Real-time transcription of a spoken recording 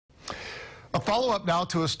A follow-up now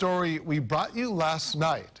to a story we brought you last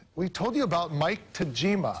night. We told you about Mike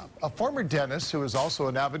Tajima, a former dentist who is also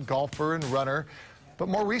an avid golfer and runner, but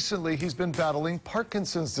more recently he's been battling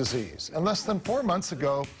Parkinson's disease. And less than 4 months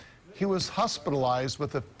ago, he was hospitalized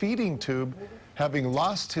with a feeding tube, having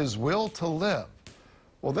lost his will to live.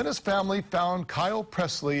 Well, then his family found Kyle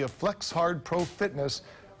Presley of Flex Hard Pro Fitness,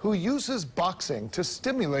 who uses boxing to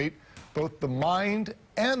stimulate both the mind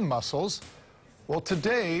and muscles. Well,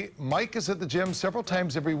 today, Mike is at the gym several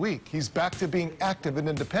times every week. He's back to being active and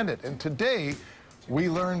independent. And today, we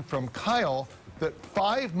learned from Kyle that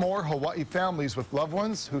 5 more Hawaii families with loved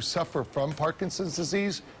ones who suffer from Parkinson's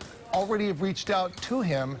disease already have reached out to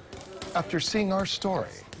him after seeing our story.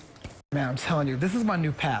 Man, I'm telling you, this is my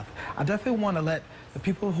new path. I definitely want to let the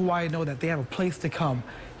people of Hawaii know that they have a place to come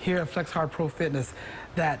here at Flex Hard Pro Fitness,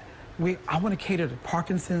 that I want to cater to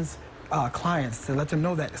Parkinson's clients, to let them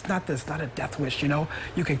know that it's not a death wish, you know.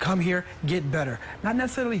 You can come here, get better. Not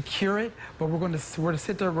necessarily cure it, but we're going to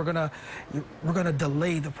sit there, we're going to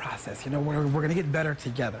delay the process, you know. We're going to get better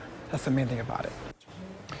together. That's the main thing about it.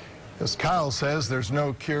 As Kyle says, there's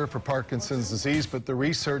no cure for Parkinson's disease, but the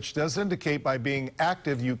research does indicate by being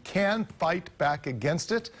active, you can fight back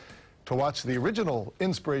against it. To watch the original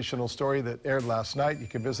inspirational story that aired last night, you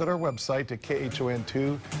can visit our website at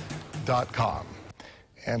khon2.com.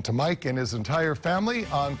 And to Mike and his entire family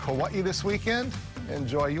on Kauai this weekend,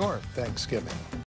 enjoy your Thanksgiving.